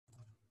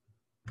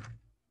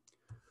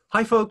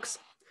Hi, folks,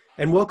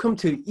 and welcome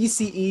to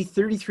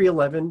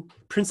ECE3311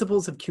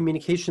 Principles of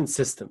Communication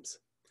Systems.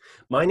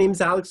 My name is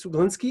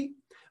Wyglinski,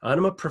 and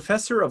I'm a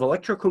professor of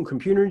electrical and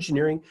computer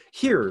engineering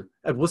here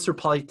at Worcester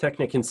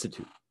Polytechnic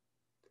Institute.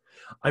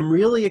 I'm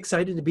really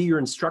excited to be your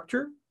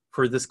instructor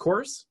for this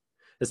course,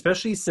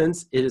 especially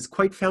since it is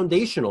quite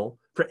foundational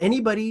for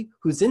anybody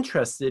who's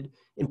interested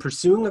in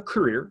pursuing a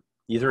career,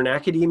 either in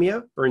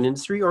academia or in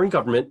industry or in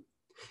government,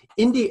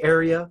 in the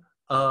area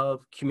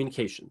of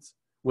communications,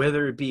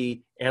 whether it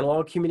be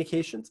analog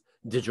communications,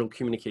 digital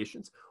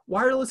communications,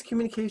 wireless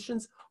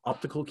communications,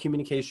 optical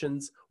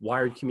communications,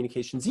 wired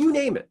communications, you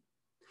name it.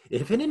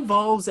 If it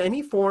involves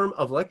any form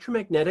of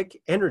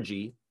electromagnetic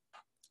energy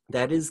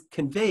that is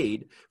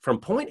conveyed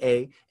from point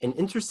A and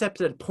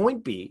intercepted at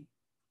point B,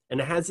 and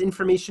it has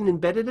information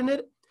embedded in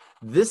it,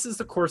 this is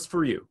the course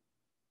for you.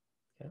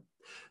 Okay?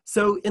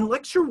 So in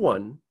lecture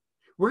 1,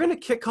 we're going to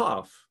kick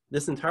off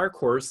this entire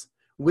course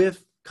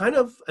with kind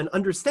of an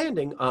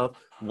understanding of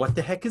what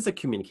the heck is a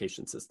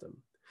communication system.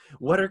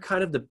 What are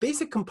kind of the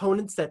basic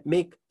components that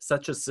make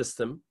such a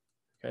system,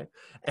 okay?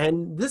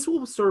 And this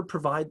will sort of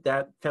provide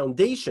that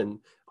foundation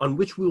on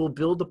which we will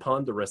build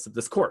upon the rest of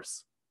this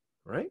course,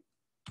 all right?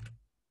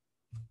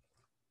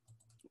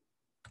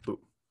 Boom.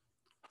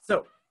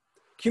 So,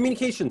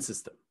 communication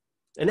system,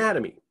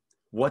 anatomy.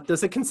 What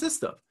does it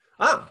consist of?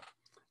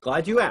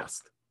 Glad you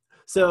asked.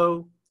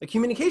 So, a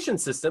communication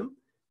system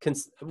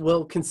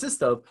will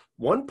consist of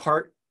one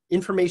part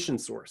information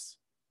source.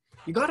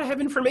 You got to have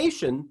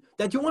information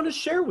that you want to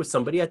share with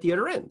somebody at the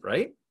other end,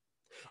 right?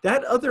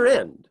 That other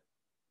end,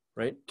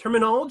 right?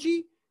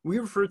 Terminology, we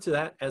refer to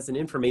that as an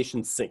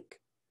information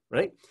sink,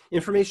 right?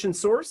 Information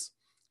source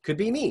could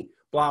be me,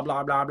 blah,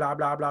 blah, blah, blah,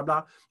 blah, blah,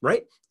 blah,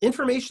 right?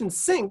 Information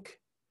sink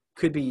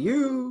could be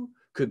you,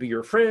 could be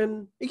your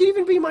friend. It could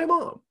even be my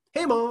mom.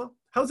 Hey, Mom,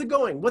 how's it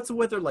going? What's the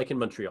weather like in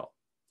Montreal?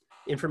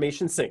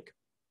 Information sink,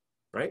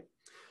 right?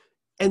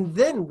 And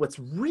then what's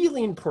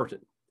really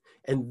important,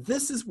 and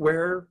this is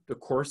where the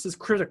course is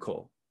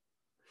critical,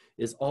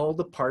 is all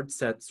the parts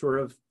that sort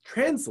of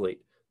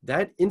translate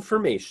that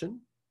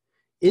information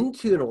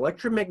into an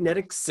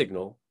electromagnetic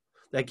signal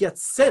that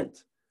gets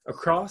sent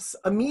across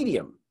a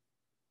medium,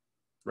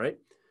 right?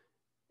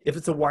 If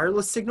it's a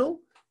wireless signal,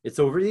 it's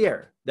over the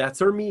air.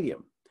 That's our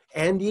medium.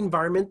 And the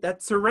environment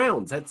that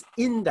surrounds, that's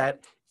in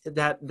that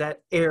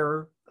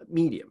air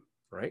medium,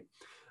 right?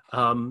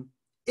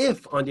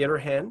 If, on the other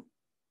hand,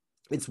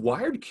 it's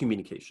wired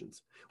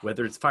communications,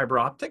 whether it's fiber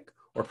optic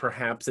or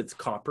perhaps it's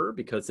copper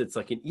because it's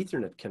like an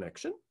Ethernet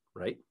connection,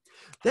 right?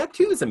 That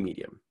too is a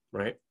medium,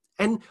 right?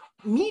 And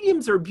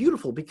mediums are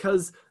beautiful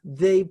because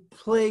they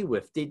play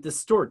with, they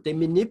distort, they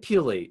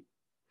manipulate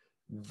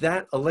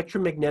that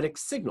electromagnetic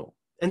signal.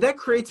 And that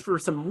creates for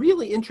some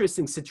really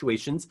interesting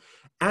situations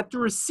at the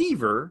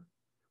receiver,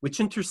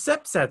 which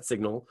intercepts that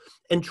signal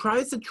and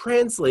tries to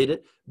translate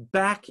it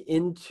back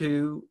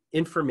into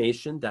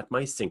information that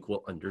my sink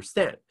will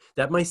understand,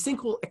 that my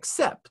sink will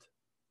accept,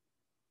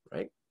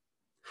 right?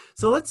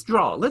 So let's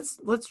draw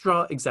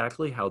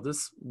exactly how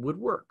this would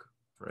work,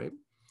 right?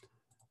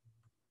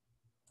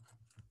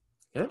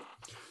 Okay,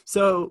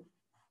 so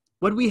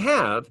what we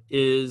have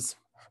is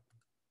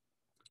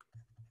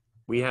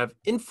we have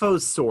info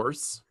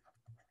source.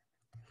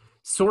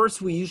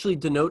 Source we usually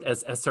denote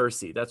as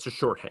SRC, that's a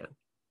shorthand,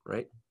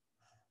 right?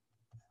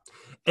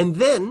 And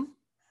then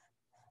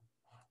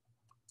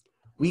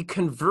we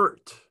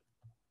convert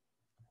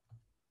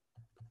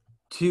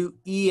to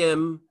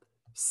EM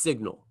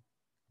signal.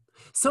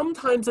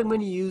 Sometimes I'm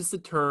going to use the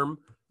term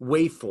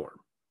waveform,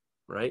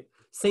 right?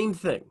 Same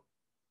thing,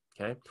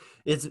 okay?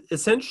 It's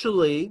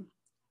essentially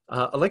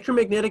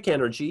electromagnetic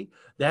energy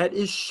that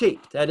is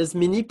shaped, that is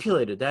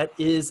manipulated, that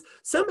is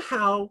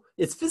somehow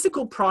its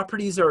physical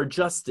properties are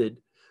adjusted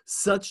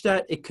such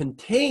that it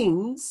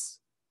contains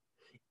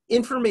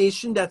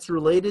information that's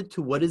related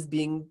to what is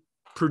being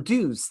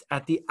produced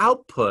at the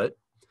output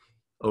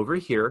over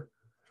here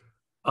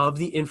of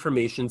the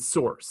information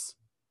source.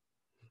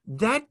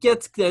 That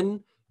gets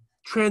then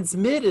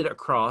transmitted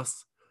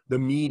across the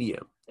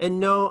medium. And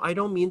no, I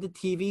don't mean the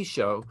TV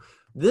show.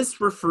 This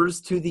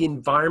refers to the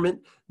environment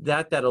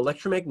that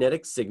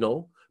electromagnetic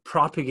signal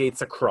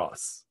propagates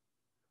across.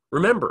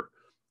 Remember,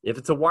 if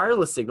it's a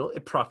wireless signal,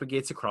 it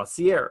propagates across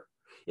the air.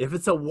 If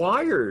it's a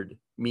wired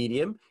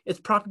medium, it's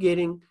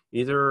propagating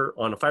either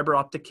on a fiber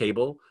optic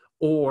cable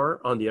or,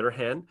 on the other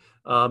hand,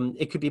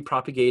 it could be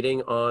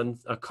propagating on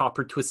a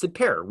copper twisted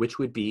pair, which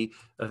would be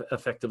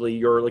effectively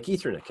your like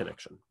Ethernet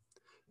connection.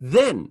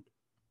 Then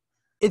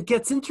it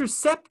gets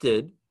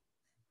intercepted,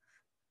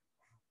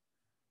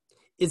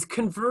 is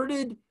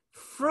converted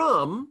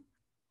from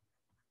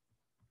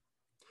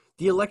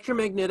the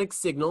electromagnetic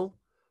signal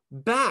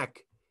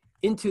back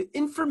into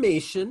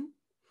information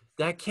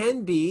that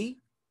can be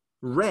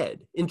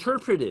read,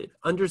 interpreted,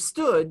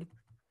 understood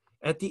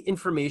at the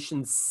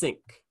information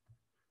sink.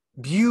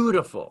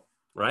 Beautiful,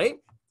 right?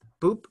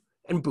 Boop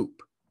and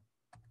boop.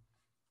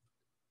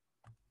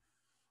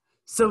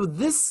 So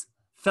this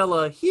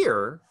fella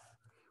here,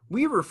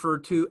 we refer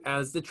to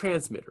as the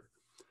transmitter.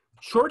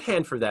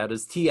 Shorthand for that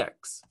is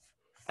TX.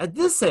 At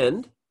this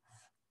end,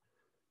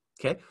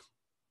 okay,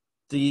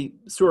 the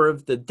sort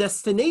of the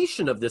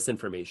destination of this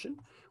information,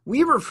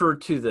 we refer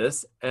to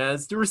this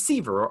as the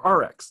receiver, or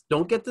RX.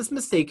 Don't get this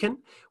mistaken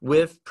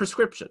with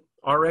prescription.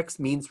 RX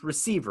means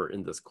receiver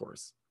in this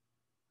course,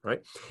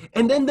 right?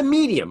 And then the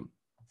medium.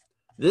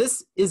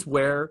 This is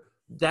where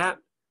that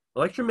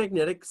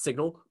electromagnetic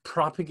signal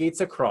propagates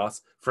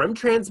across from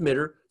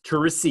transmitter to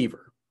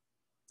receiver.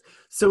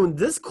 So in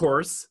this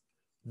course,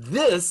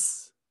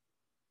 this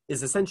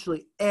is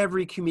essentially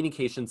every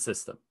communication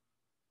system,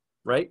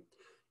 right?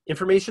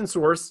 Information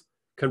source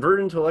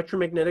converted into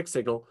electromagnetic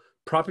signal,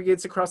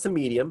 propagates across a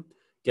medium,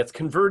 gets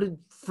converted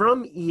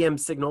from EM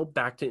signal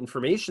back to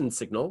information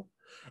signal,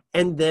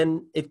 and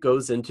then it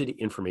goes into the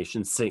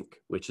information sink,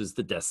 which is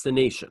the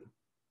destination,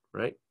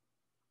 right?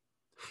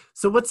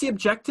 So what's the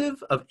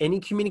objective of any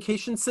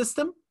communication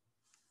system?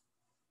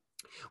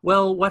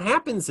 Well, what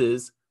happens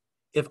is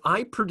if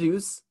I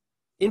produce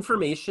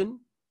information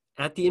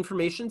at the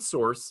information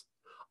source,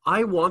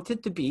 I want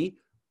it to be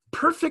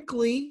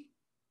perfectly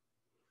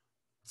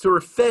sort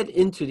of fed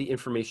into the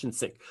information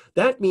sink.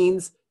 That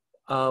means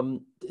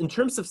in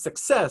terms of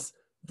success,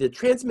 the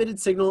transmitted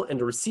signal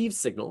and the received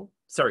signal,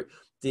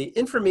 the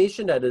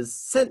information that is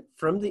sent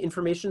from the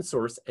information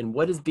source and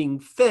what is being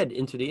fed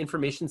into the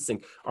information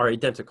sink are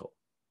identical.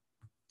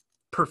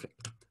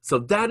 Perfect. So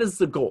that is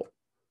the goal.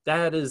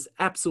 That is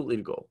absolutely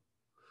the goal.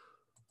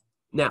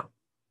 Now,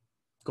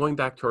 going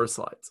back to our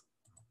slides.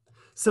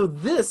 So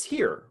this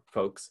here,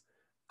 folks,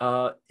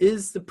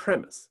 is the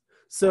premise.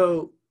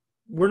 So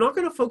we're not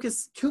going to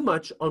focus too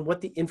much on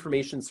what the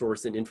information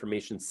source and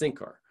information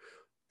sink are.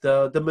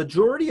 The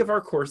majority of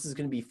our course is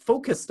going to be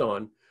focused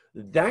on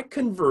that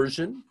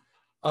conversion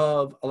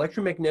of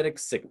electromagnetic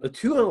signal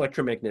to an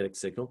electromagnetic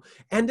signal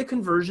and the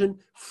conversion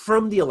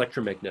from the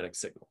electromagnetic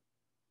signal.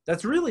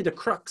 That's really the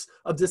crux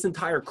of this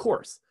entire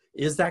course,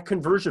 is that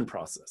conversion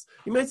process.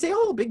 You might say,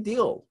 oh, big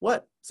deal.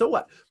 What? So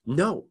what?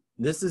 No,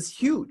 this is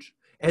huge.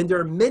 And there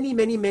are many,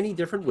 many, many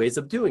different ways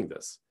of doing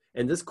this.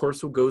 And this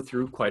course will go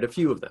through quite a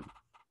few of them.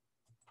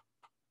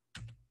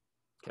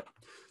 Okay.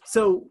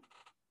 So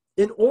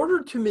in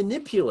order to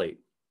manipulate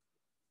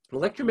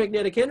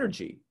electromagnetic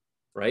energy,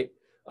 right,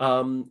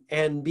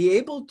 and be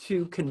able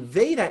to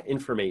convey that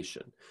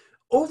information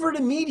over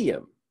the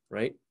medium,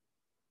 right,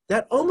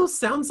 that almost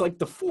sounds like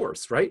the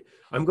force, right?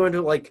 I'm going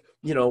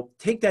to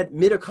take that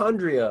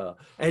mitochondria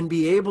and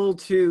be able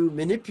to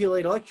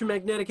manipulate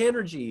electromagnetic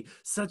energy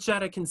such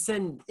that I can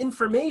send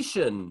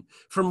information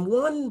from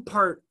one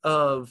part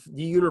of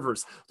the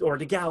universe or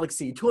the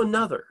galaxy to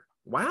another.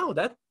 Wow,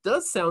 that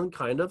does sound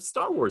kind of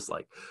Star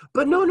Wars-like.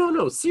 But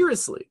no,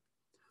 seriously.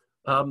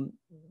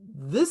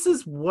 This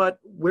is what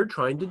we're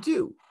trying to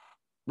do.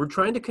 We're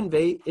trying to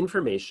convey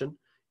information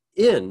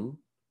in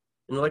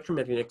an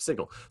electromagnetic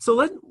signal.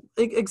 So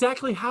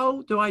exactly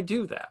how do I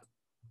do that?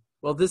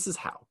 Well, this is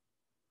how,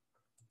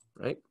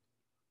 right?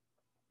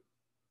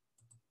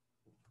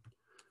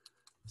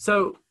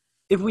 So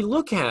if we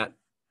look at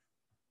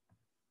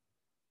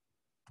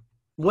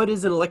what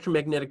is an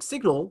electromagnetic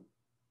signal,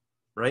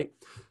 right?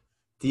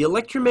 The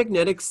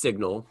electromagnetic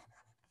signal,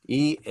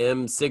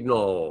 EM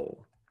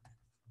signal,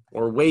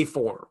 or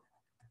waveform,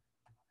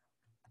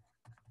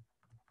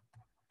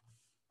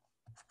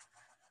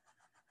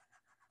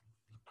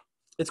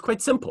 it's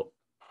quite simple.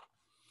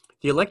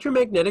 The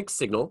electromagnetic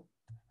signal,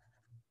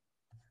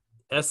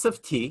 S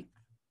of t,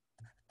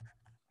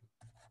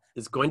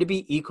 is going to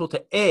be equal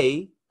to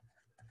A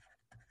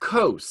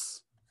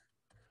cos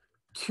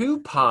 2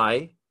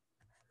 pi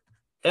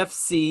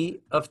Fc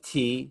of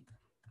t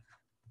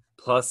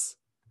plus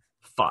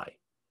phi.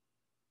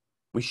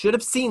 We should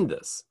have seen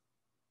this,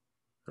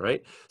 all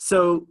right?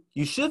 So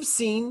you should have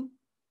seen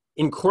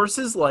in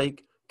courses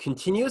like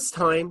continuous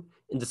time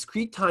and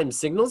discrete time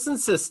signals and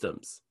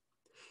systems,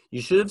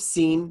 you should have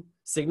seen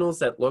signals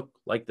that look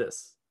like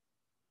this.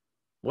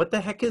 What the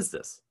heck is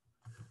this?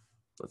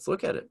 Let's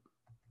look at it.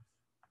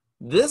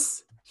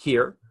 This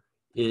here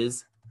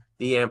is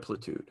the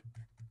amplitude.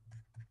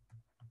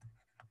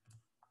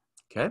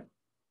 Okay?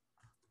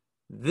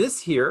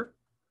 This here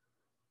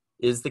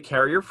is the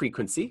carrier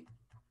frequency.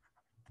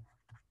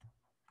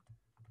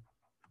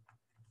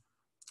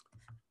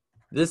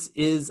 This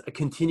is a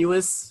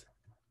continuous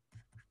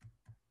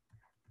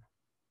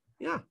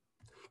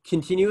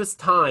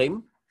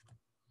time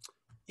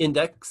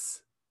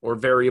index or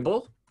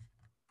variable,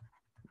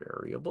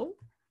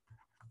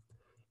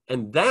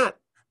 and that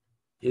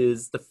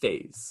is the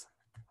phase.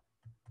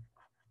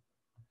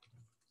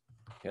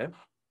 Okay,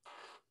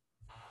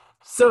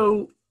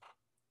 so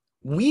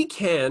we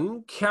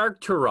can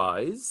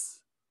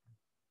characterize,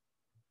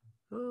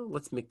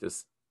 let's make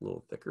this a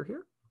little thicker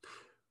here.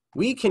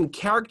 We can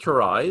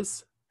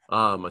characterize,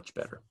 much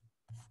better,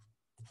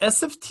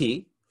 S of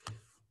t,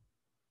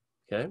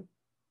 okay,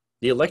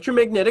 the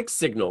electromagnetic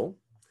signal,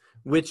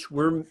 which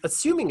we're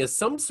assuming is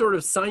some sort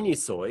of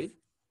sinusoidal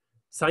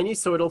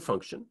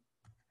function.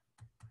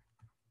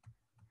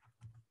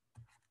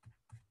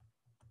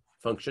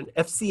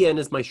 FCN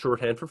is my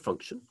shorthand for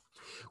function.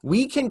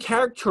 We can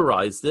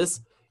characterize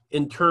this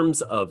in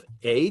terms of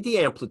A, the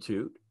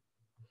amplitude,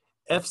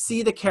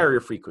 Fc, the carrier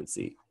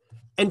frequency,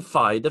 and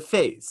phi, the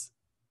phase.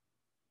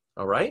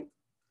 All right?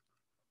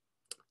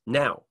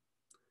 Now,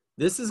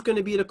 this is going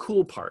to be the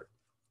cool part.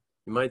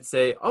 You might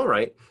say, all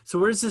right, so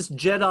where's this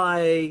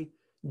Jedi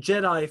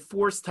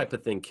force type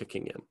of thing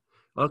kicking in?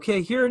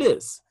 Okay, here it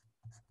is.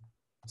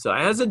 So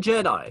as a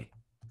Jedi,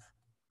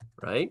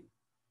 right,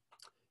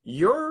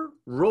 your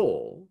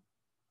role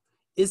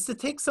is to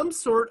take some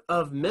sort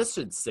of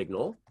message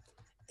signal,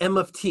 M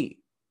of t.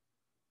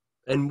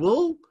 And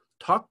we'll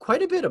talk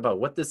quite a bit about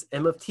what this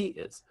M of t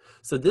is.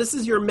 So this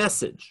is your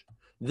message.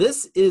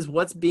 This is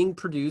what's being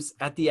produced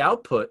at the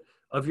output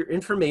of your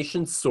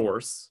information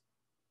source.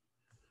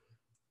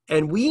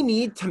 And we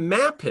need to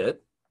map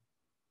it,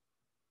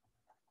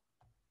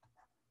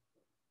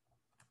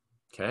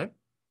 okay,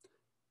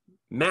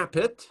 map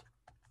it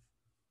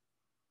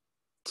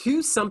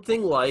to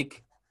something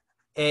like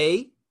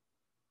A,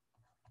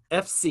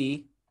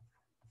 Fc,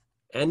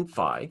 and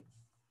phi,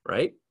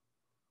 right?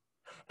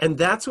 And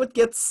that's what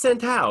gets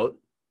sent out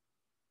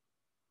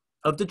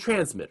of the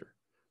transmitter.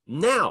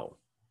 Now,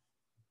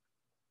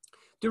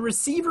 the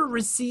receiver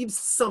receives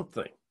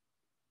something,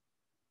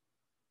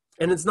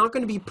 and it's not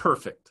going to be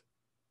perfect.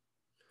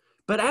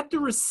 But at the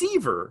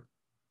receiver,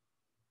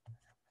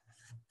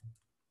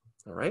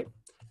 all right,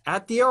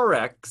 at the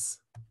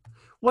Rx,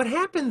 what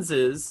happens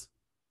is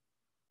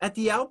at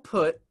the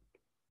output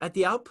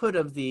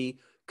of the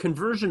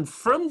conversion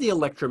from the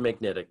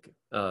electromagnetic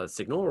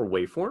signal or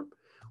waveform,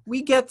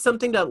 we get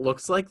something that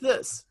looks like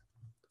this.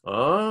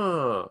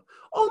 Ah,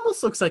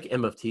 almost looks like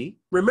M of t.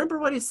 Remember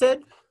what I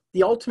said?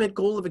 The ultimate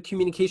goal of a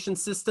communication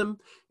system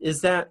is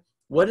that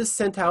what is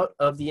sent out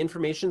of the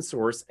information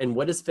source and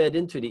what is fed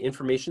into the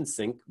information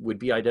sink would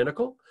be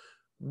identical?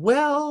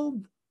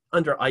 Well,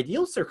 under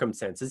ideal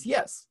circumstances,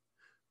 yes.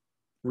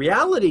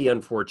 Reality,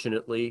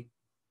 unfortunately,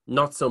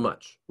 not so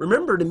much.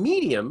 Remember, the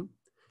medium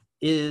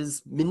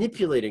is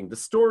manipulating,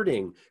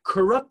 distorting,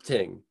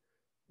 corrupting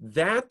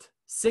that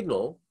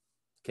signal,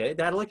 okay,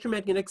 that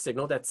electromagnetic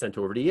signal that's sent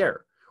over the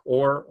air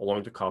or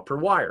along the copper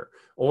wire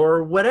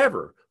or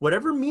whatever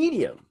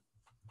medium,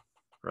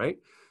 right?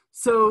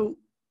 So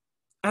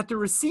at the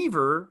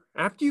receiver,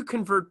 after you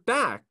convert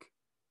back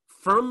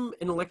from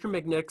an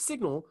electromagnetic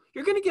signal,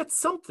 you're going to get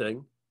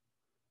something,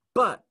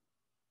 but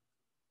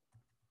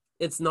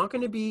it's not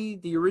going to be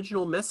the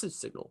original message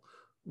signal.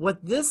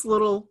 What this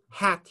little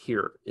hat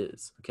here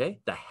is, okay,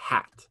 the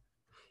hat.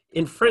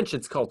 In French,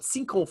 it's called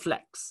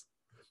circonflexe,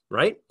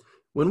 right?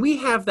 When we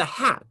have the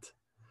hat,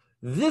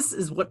 this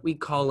is what we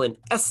call an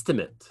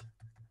estimate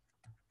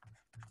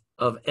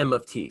of M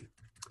of t.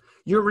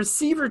 Your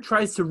receiver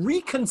tries to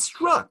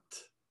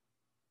reconstruct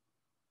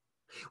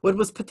what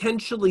was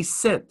potentially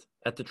sent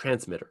at the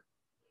transmitter,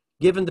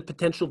 given the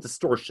potential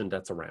distortion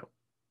that's around,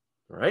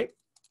 all right?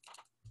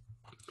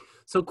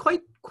 So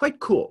quite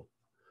cool.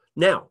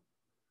 Now,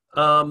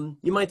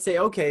 you might say,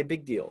 okay,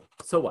 big deal.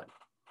 So what,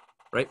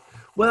 right?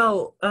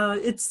 Well,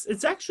 it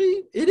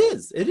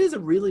is a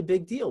really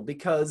big deal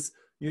because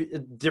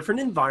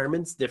different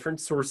environments, different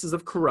sources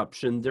of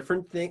corruption,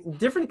 different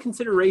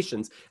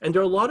considerations, and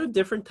there are a lot of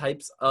different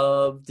types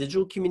of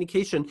digital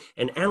communication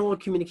and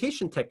analog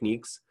communication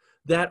techniques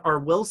that are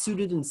well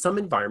suited in some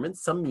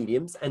environments, some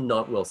mediums, and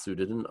not well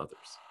suited in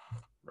others,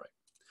 right?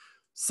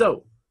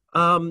 So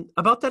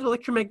about that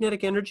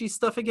electromagnetic energy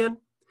stuff again,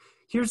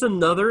 here's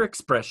another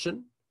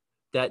expression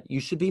that you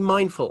should be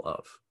mindful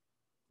of,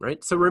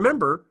 right? So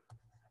remember,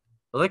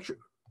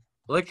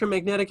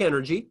 electromagnetic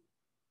energy,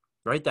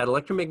 right? That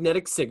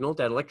electromagnetic signal,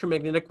 that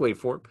electromagnetic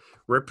waveform,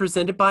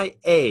 represented by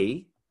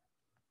A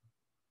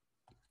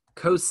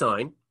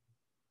cosine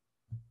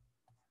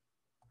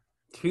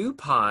 2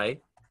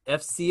 pi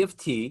Fc of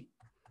t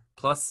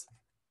plus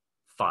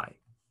phi,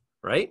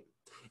 right?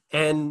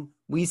 And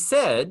we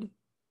said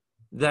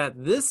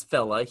that this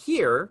fella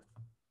here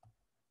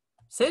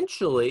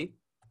essentially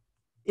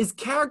is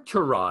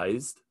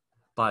characterized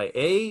by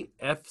A,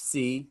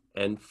 Fc,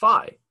 and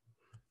phi.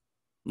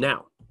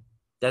 Now,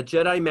 that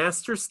Jedi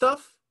Master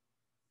stuff,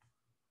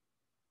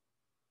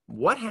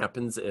 what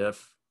happens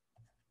if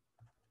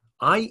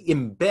I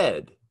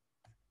embed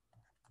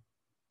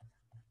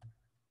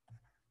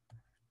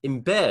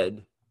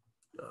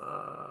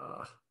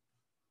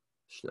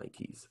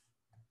Schneikes.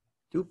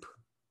 Doop.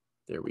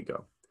 There we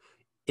go.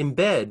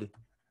 Embed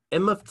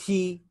M of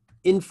t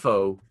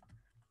info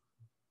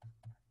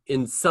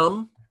in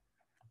some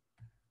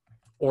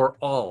or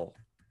all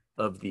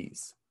of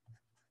these.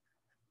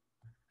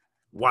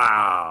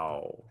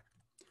 Wow.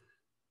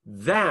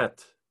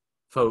 That,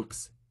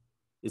 folks,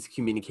 is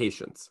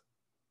communications.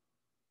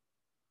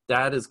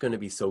 That is going to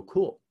be so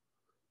cool.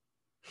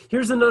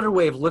 Here's another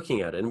way of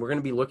looking at it, and we're going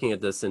to be looking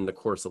at this in the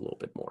course a little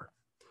bit more.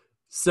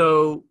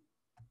 So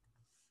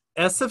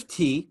S of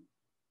t,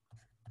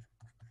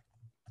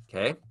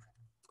 okay,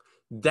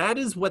 that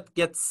is what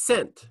gets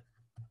sent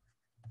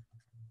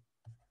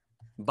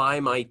by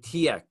my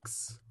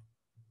TX.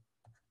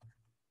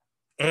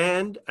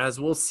 And as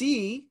we'll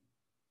see,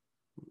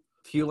 a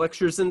few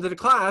lectures into the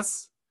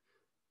class,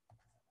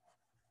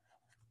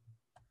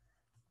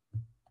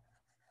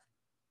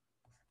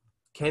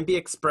 can be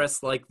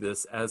expressed like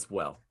this as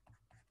well.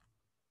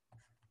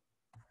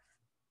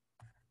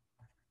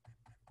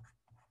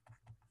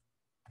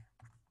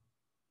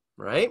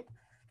 Right?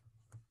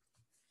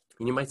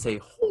 And you might say,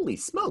 holy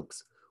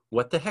smokes,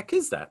 what the heck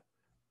is that?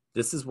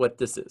 This is what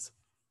this is.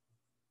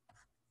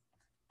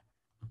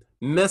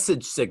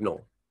 Message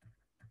signal,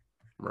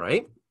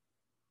 right?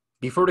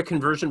 Before the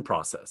conversion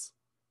process.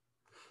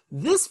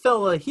 This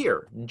fella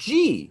here,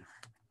 G,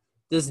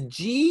 this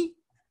G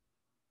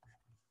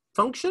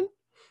function,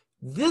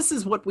 this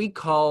is what we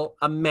call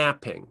a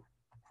mapping.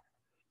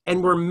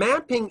 And we're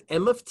mapping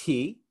M of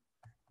t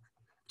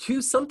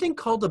to something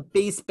called a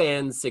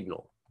baseband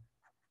signal.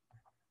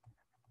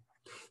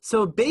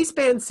 So a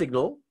baseband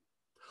signal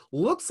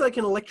looks like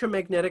an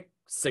electromagnetic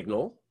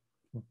signal,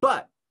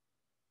 but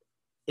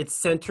it's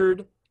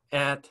centered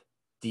at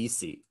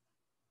DC.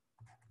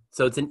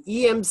 So it's an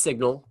EM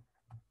signal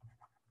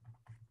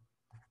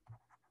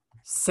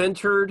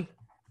centered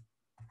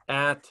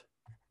at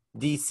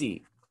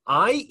DC,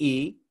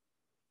 i.e.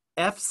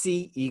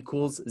 FC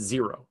equals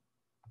 0.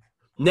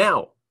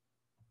 Now,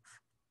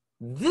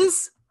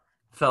 this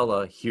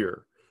fella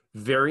here,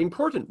 very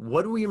important.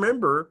 What do we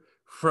remember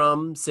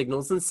from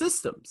signals and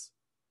systems?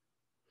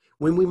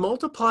 When we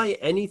multiply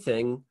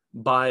anything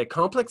by a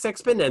complex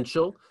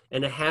exponential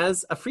and it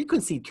has a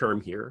frequency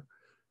term here,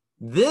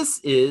 this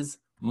is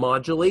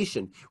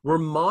modulation. We're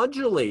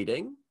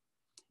modulating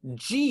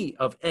G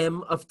of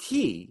M of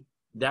t,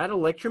 that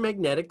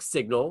electromagnetic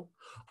signal,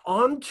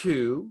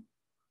 onto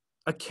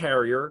a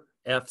carrier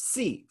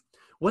FC.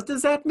 What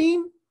does that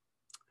mean?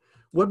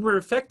 What we're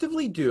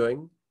effectively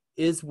doing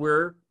is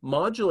we're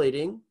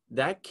modulating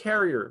that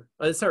carrier,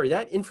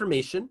 that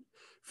information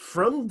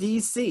from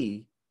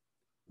DC.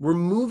 We're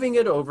moving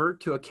it over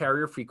to a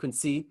carrier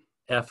frequency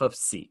F of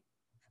C,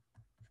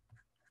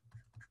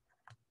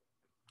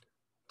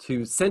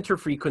 to center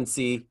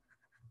frequency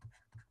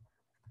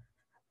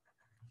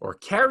or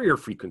carrier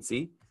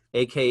frequency,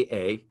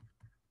 aka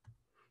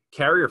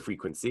carrier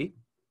frequency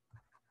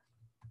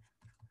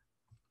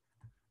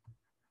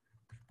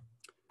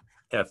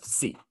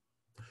FC.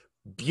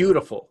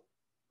 Beautiful.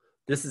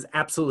 This is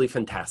absolutely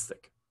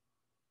fantastic.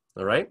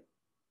 All right.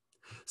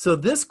 So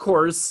this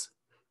course,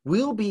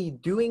 we'll be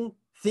doing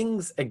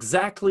things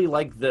exactly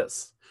like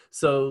this.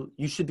 So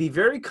you should be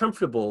very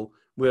comfortable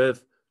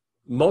with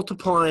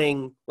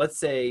multiplying, let's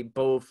say,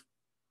 both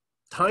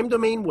time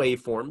domain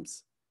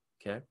waveforms,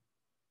 okay,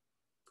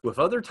 with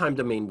other time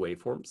domain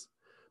waveforms,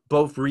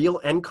 both real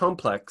and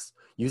complex,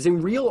 using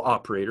real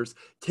operators,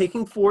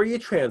 taking Fourier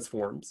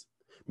transforms,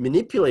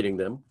 manipulating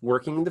them,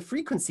 working in the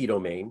frequency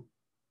domain,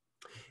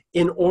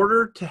 in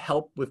order to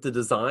help with the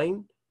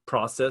design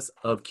process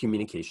of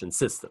communication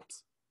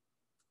systems.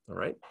 All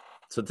right,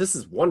 so this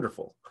is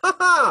wonderful.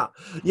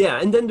 Yeah,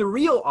 and then the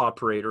real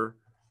operator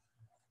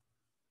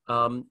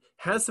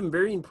has some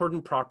very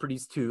important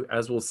properties too,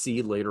 as we'll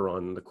see later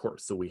on in the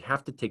course. So we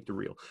have to take the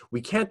real.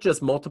 We can't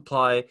just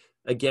multiply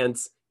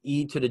against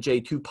e to the j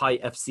 2 pi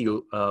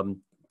fc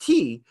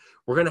t.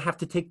 We're going to have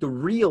to take the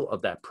real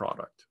of that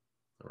product.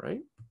 All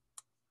right.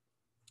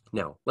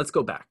 Now let's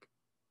go back.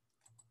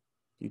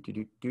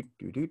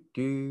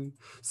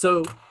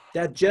 So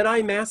that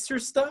Jedi Master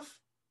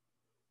stuff,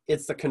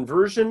 it's the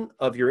conversion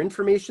of your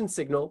information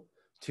signal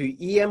to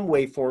EM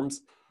waveforms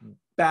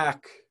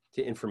back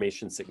to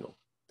information signal.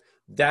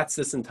 That's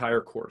this entire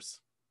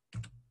course.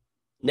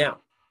 Now,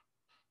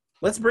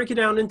 let's break it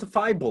down into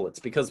 5 bullets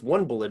because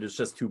 1 bullet is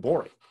just too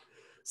boring.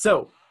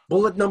 So,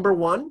 bullet number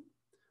 1,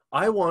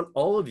 I want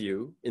all of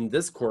you in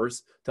this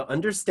course to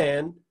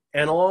understand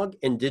analog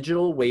and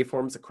digital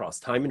waveforms across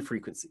time and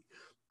frequency.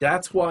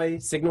 That's why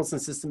signals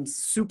and systems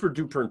super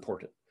duper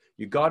important.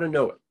 You got to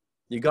know it.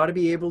 You got to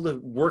be able to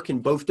work in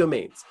both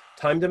domains,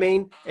 time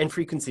domain and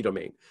frequency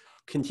domain.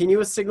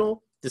 Continuous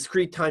signal,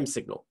 discrete time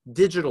signal,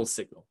 digital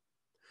signal.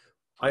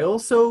 I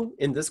also,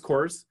 in this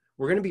course,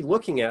 we're going to be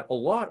looking at a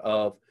lot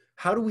of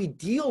how do we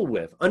deal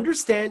with,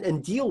 understand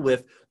and deal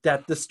with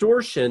that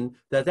distortion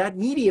that that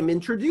medium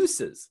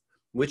introduces,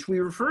 which we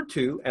refer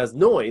to as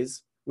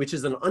noise, which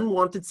is an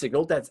unwanted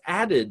signal that's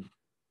added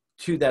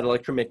to that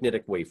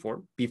electromagnetic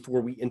waveform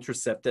before we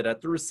intercept it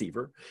at the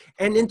receiver,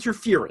 and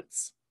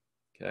interference,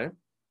 okay?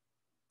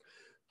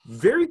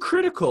 Very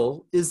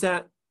critical is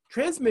that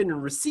transmitter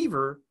and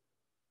receiver,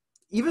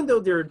 even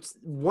though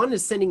one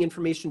is sending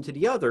information to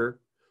the other,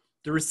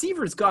 the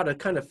receiver's got to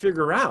kind of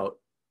figure out,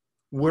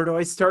 where do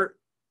I start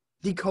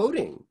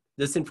decoding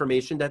this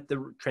information that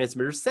the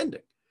transmitter is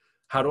sending?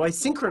 How do I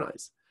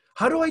synchronize?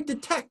 How do I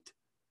detect?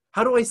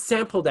 How do I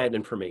sample that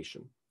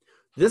information?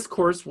 This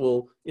course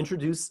will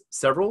introduce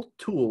several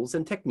tools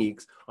and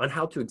techniques on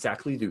how to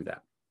exactly do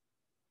that.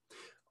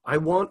 I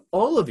want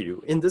all of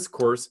you in this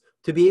course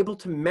to be able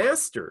to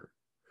master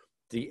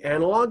the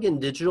analog and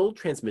digital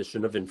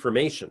transmission of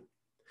information.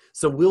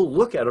 So we'll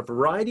look at a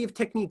variety of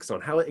techniques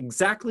on how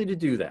exactly to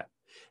do that.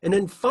 And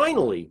then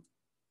finally,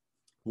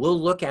 we'll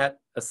look at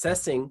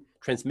assessing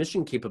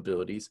transmission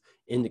capabilities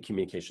in the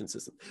communication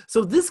system.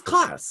 So this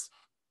class,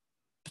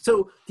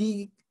 so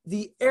the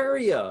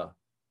area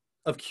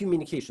of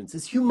communications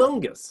is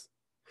humongous.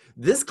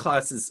 This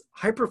class is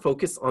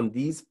hyper-focused on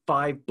these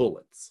 5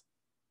 bullets.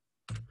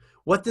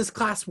 What this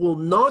class will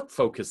not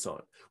focus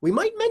on, we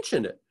might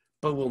mention it,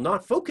 but will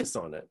not focus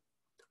on it,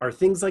 are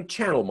things like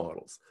channel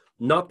models,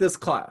 not this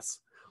class.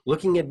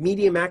 Looking at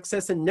medium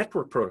access and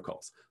network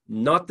protocols,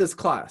 not this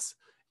class.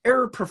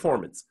 Error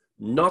performance,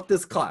 not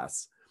this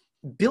class.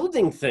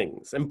 Building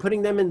things and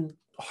putting them in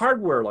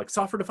hardware like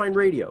software-defined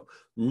radio,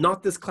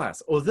 not this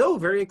class. Although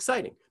very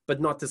exciting,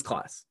 but not this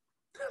class.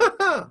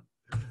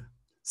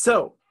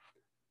 So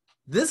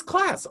this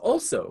class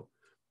also,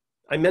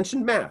 I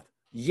mentioned math.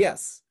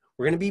 Yes,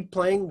 we're going to be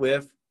playing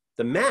with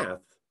the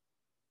math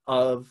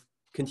of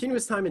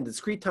continuous time and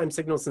discrete time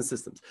signals and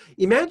systems.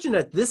 Imagine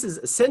that this is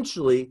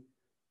essentially,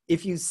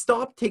 if you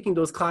stopped taking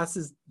those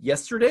classes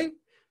yesterday,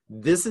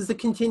 this is the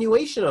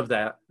continuation of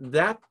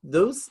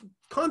those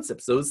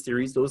concepts, those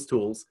theories, those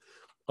tools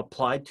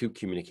applied to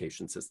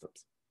communication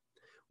systems.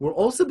 We'll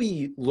also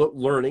be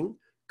learning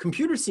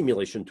computer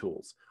simulation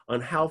tools on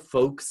how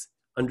folks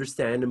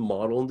understand and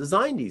model and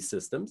design these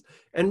systems.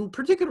 And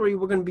particularly,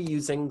 we're going to be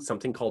using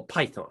something called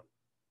Python,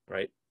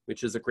 right?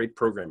 Which is a great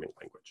programming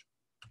language.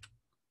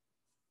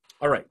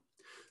 All right,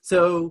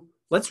 so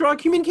let's draw a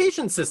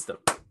communication system.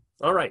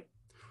 All right,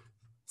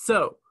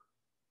 so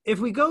if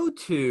we go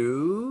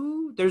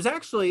to, there's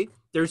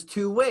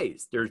 2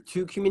 ways. There are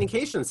 2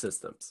 communication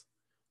systems,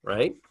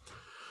 right?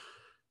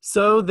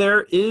 So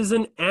there is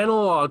an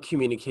analog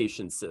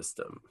communication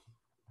system,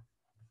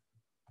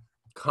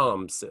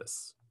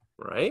 ComSys,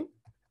 right?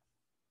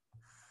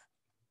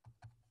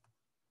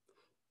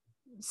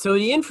 So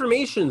the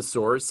information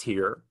source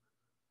here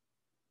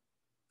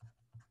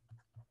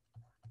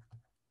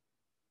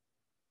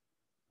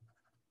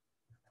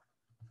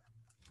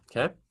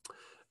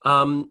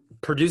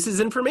produces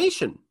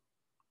information,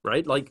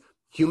 right? Like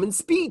human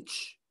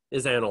speech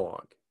is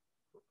analog,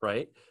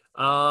 right?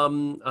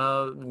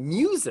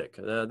 Music,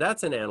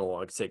 that's an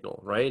analog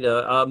signal, right?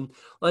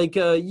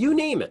 You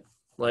name it.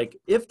 Like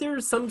if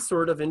there's some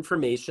sort of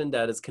information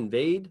that is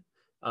conveyed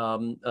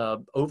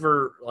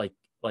over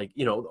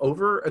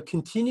over a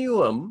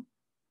continuum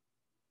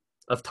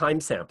of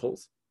time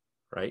samples,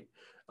 right?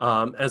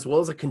 As well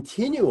as a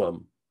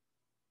continuum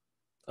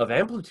of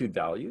amplitude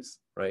values,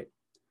 right?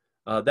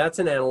 That's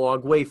an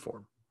analog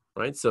waveform,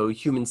 right? So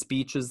human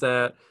speech is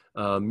that,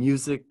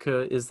 music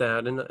is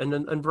that, and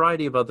a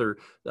variety of other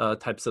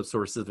types of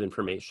sources of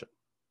information.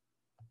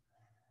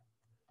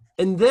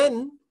 And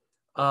then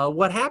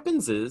what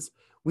happens is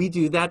we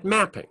do that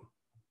mapping,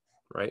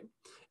 right?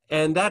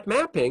 And that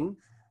mapping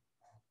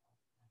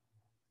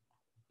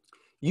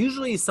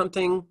usually is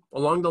something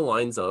along the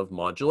lines of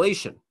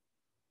modulation,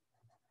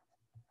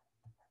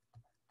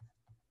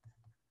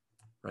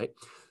 right?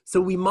 So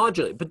we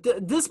modulate, but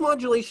this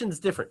modulation is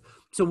different.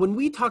 So when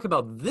we talk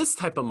about this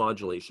type of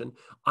modulation,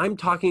 I'm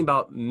talking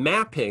about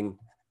mapping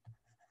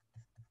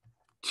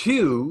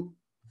to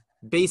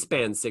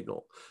baseband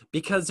signal,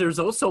 because there's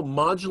also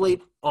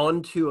modulate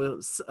onto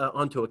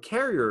a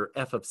carrier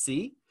f of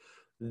c.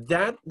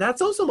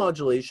 That's also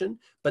modulation,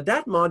 but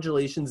that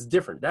modulation is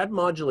different. That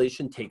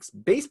modulation takes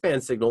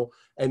baseband signal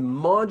and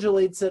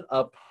modulates it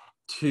up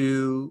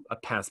to a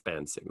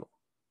passband signal,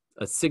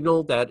 a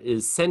signal that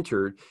is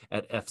centered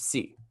at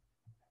fc.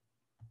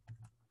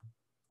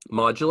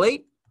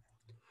 Modulate,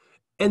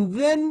 and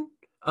then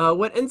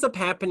what ends up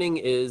happening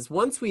is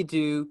once we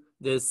do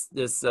this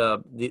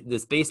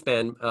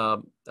baseband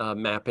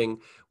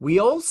mapping, we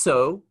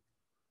also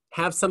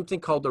have something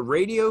called the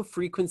radio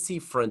frequency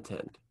front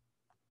end.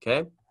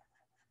 Okay,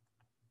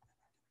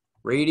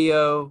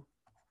 radio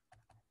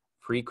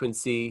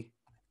frequency.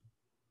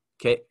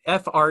 Okay,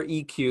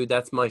 FREQ.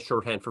 That's my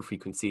shorthand for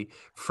frequency.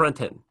 Front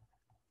end.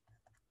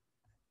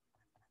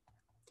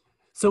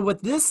 So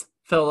what this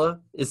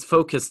fella is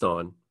focused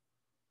on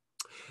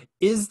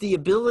is the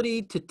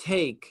ability to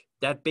take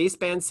that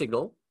baseband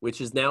signal, which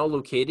is now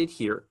located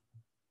here,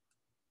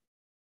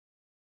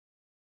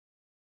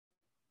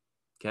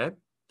 okay?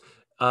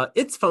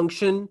 Its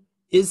function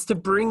is to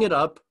bring it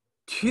up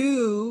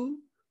to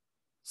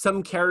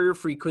some carrier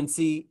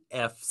frequency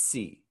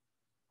FC.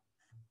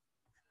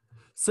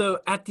 So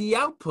at the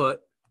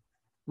output,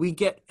 we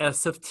get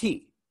S of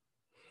t,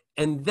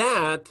 and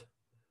that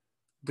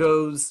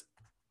goes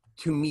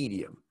to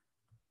medium,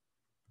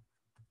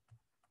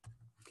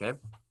 okay?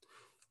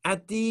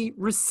 At the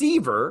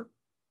receiver,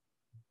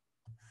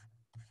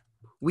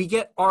 we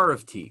get R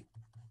of t,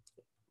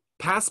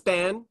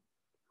 passband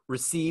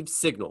receives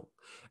signal.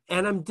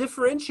 And I'm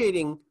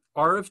differentiating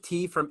R of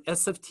t from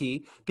S of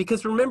t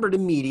because remember, the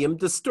medium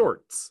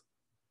distorts.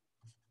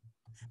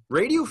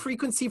 Radio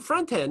frequency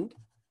front end,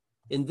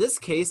 in this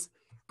case,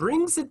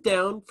 brings it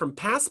down from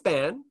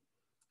passband,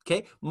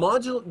 okay,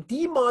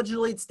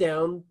 demodulates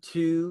down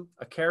to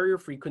a carrier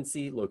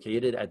frequency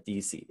located at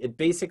DC. It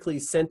basically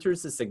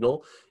centers the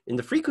signal in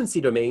the frequency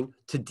domain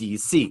to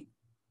DC.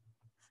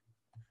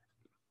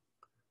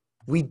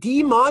 We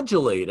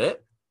demodulate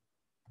it,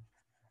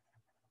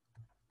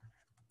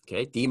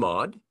 okay,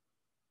 demod.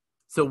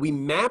 So we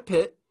map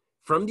it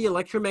from the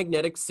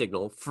electromagnetic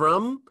signal,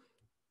 from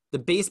the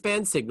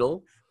baseband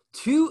signal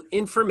to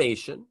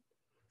information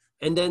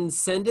and then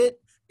send it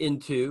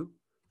into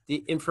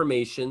the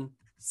information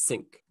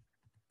sink,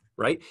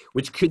 right?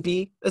 Which could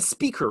be a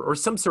speaker or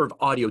some sort of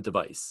audio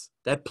device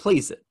that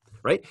plays it,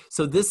 right?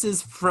 So this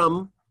is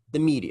from the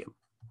medium.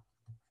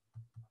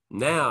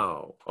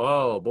 Now,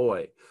 oh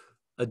boy,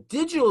 a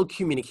digital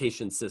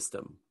communication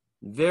system,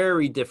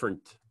 very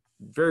different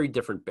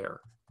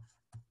bear.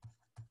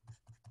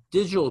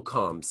 Digital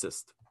comm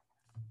system.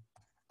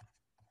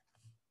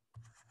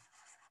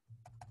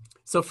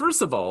 So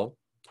first of all,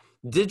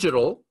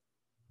 digital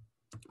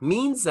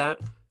means that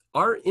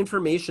our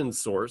information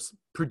source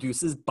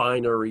produces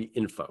binary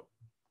info.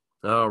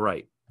 All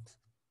right.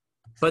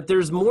 But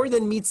there's more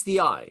than meets the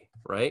eye,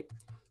 right?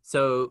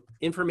 So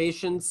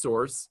information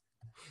source,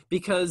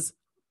 because,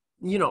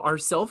 you know, our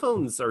cell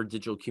phones are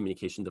digital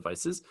communication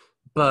devices,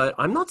 but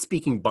I'm not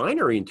speaking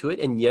binary into it,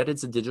 and yet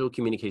it's a digital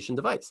communication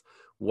device.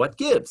 What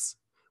gives?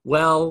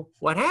 Well,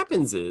 what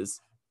happens is,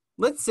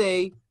 let's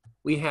say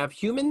we have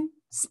human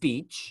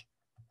speech.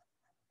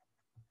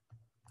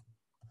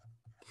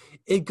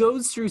 It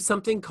goes through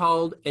something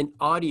called an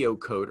audio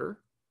encoder.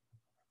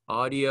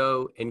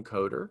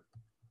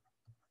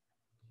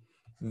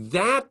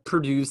 That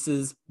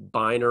produces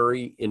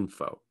binary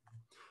info.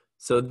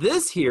 So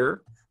this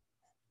here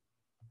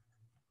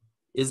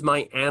is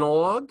my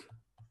analog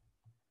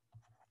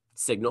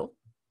signal.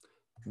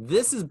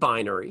 This is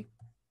binary,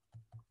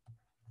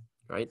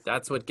 right?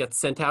 That's what gets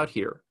sent out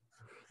here.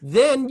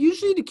 Then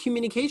usually the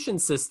communication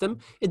system,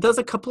 it does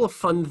a couple of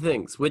fun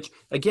things, which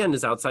again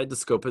is outside the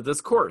scope of this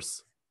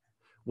course.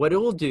 What it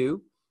will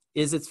do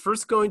is it's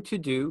first going to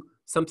do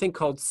something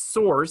called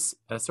source,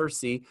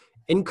 SRC,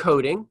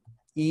 encoding,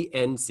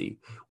 ENC.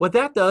 What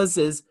that does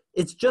is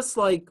it's just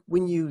like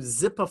when you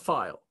zip a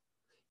file.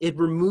 It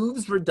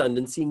removes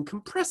redundancy and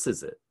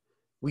compresses it.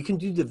 We can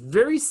do the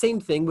very same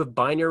thing with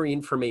binary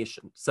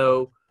information.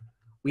 So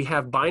we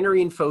have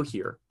binary info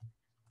here.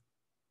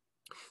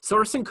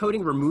 Source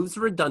encoding removes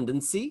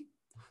redundancy.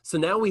 So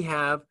now we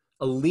have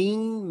a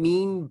lean,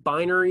 mean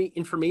binary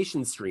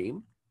information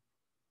stream,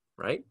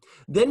 right?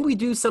 Then we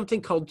do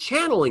something called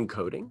channel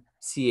encoding,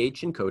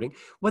 CH encoding.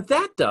 What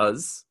that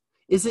does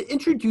is it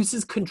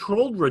introduces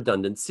controlled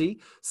redundancy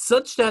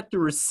such that the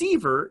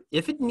receiver,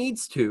 if it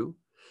needs to,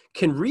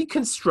 can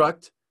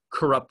reconstruct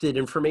corrupted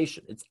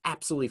information. It's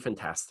absolutely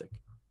fantastic,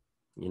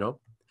 you know?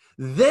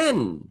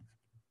 Then,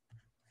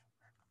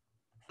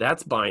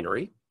 that's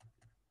binary.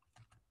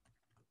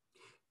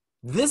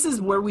 This is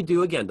where we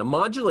do, again, the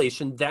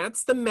modulation.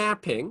 That's the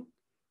mapping,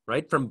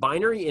 right, from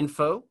binary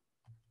info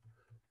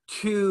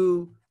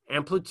to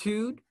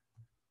amplitude,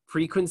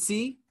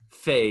 frequency,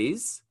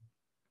 phase.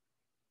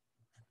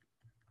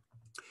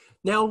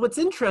 Now, what's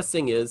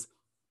interesting is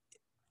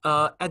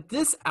at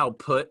this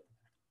output,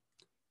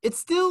 it's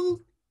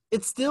still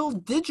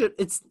digit.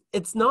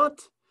 It's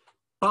not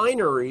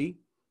binary,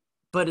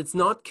 but it's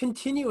not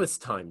continuous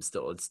time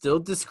still. It's still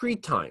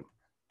discrete time.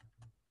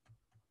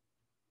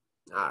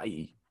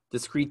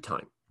 Discrete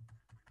time.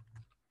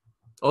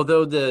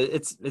 Although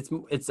the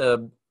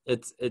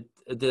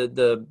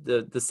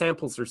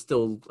samples are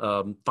still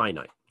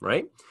finite,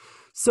 right?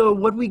 So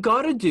what we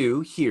got to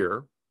do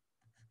here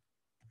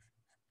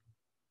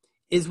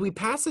is we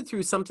pass it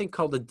through something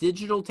called a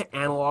digital to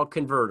analog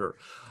converter.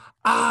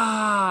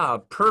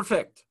 Ah,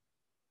 perfect.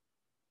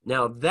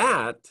 Now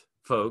that,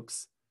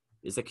 folks,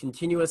 is a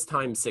continuous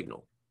time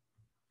signal,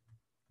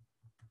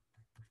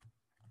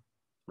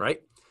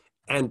 right?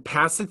 And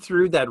pass it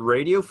through that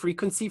radio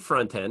frequency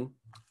front end.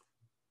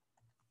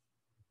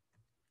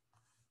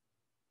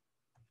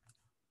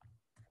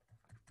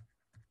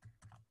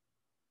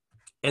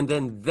 And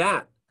then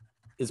that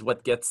is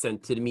what gets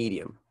sent to the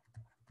medium.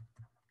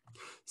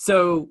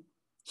 So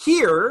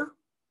here,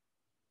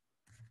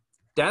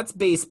 that's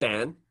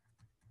baseband.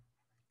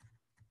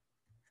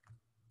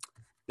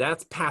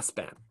 That's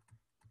passband.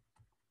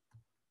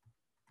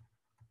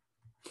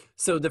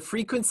 So the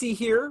frequency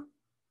here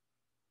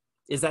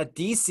is at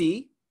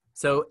DC,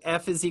 so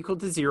F is equal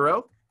to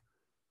 0,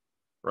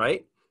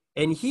 right?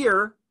 And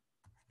here,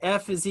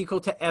 F is equal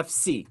to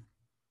FC.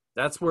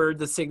 That's where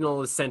the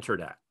signal is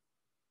centered at.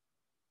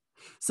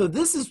 So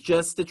this is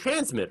just the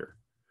transmitter.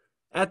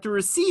 At the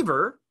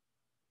receiver,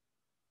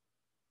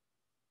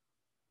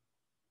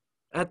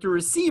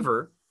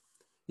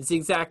 is the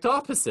exact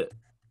opposite.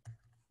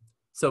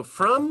 So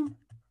from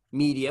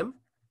medium,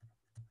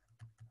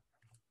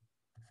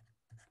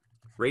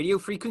 radio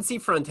frequency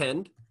front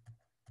end,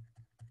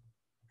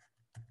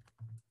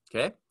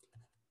 okay,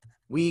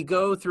 we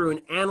go through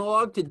an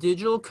analog to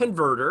digital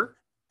converter,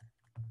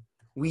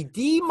 we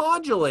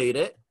demodulate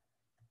it,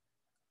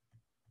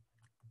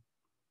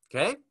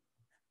 okay,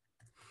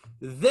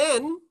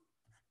 then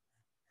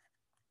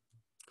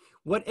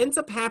what ends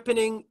up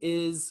happening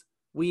is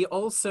we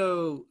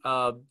also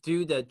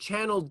do the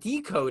channel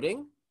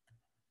decoding,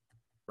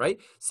 right?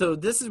 So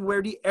this is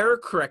where the error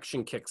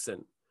correction kicks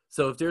in.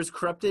 So if there's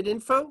corrupted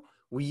info,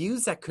 we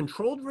use that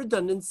controlled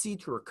redundancy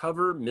to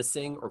recover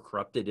missing or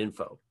corrupted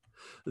info.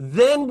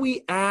 Then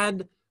we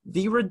add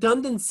the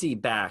redundancy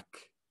back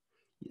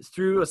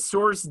through a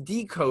source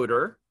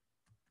decoder.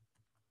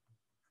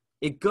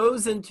 It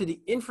goes into the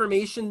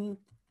information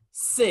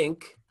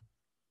sink,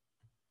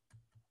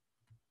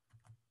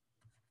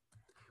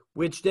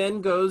 which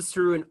then goes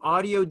through an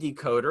audio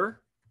decoder,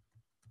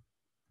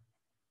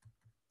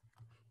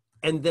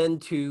 and then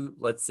to,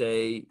 let's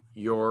say,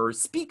 your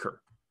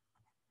speaker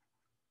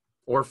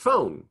or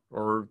phone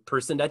or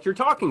person that you're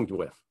talking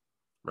with,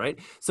 right?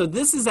 So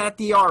this is at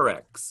the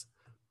RX,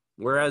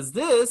 whereas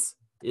this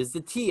is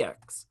the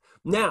TX.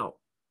 Now,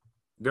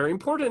 very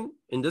important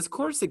in this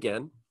course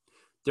again,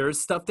 there's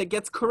stuff that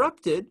gets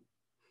corrupted.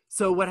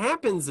 So what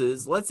happens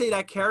is, let's say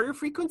that carrier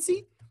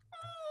frequency,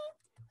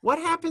 what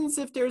happens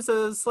if there's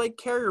a slight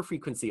carrier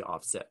frequency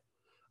offset?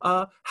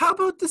 How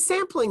about the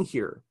sampling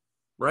here,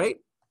 right?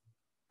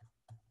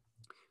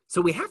 So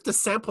we have to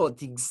sample at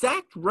the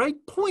exact right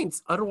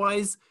points,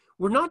 otherwise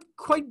we're not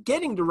quite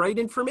getting the right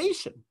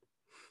information.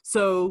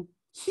 So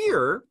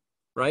here,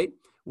 right,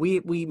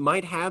 we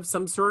might have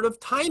some sort of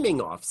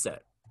timing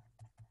offset.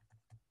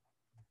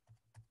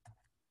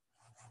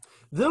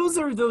 Those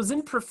are those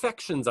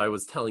imperfections I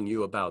was telling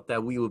you about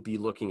that we will be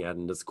looking at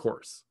in this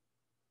course,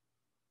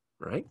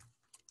 right?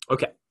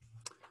 Okay,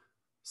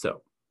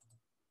 so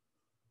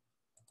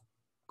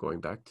going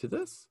back to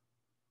this.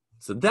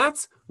 So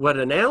that's what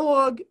an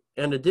analog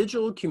and a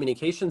digital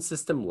communication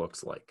system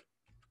looks like.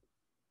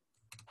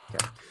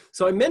 Okay.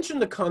 So I mentioned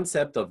the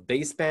concept of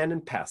baseband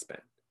and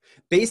passband.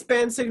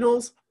 Baseband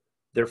signals,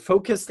 they're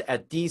focused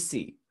at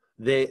DC.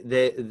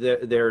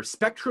 Their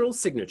spectral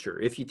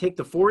signature, if you take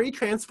the Fourier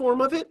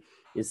transform of it,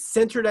 is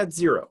centered at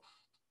 0.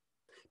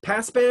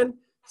 Passband,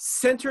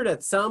 centered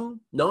at some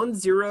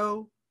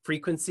non-zero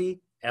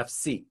frequency,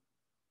 FC.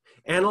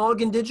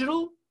 Analog and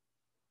digital,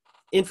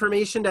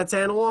 information that's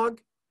analog,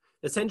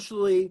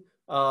 essentially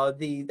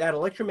that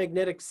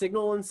electromagnetic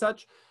signal and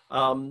such,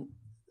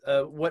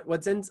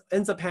 what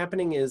ends up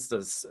happening is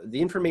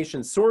the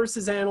information source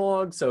is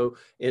analog, so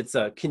it's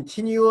a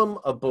continuum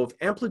of both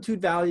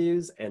amplitude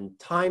values and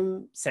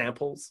time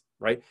samples,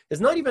 right?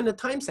 It's not even the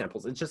time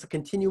samples, it's just a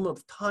continuum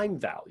of time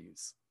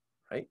values,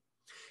 right?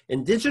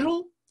 In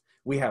digital,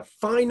 we have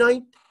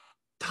finite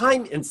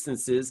time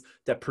instances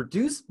that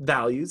produce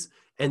values,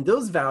 and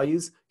those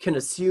values can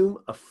assume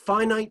a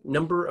finite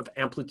number of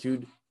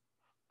amplitude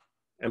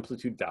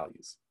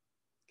values,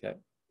 okay?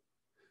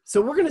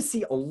 So we're gonna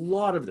see a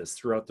lot of this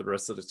throughout the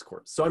rest of this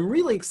course. So I'm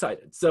really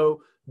excited.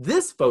 So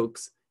this,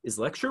 folks, is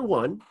lecture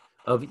 1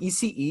 of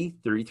ECE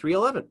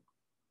 3311.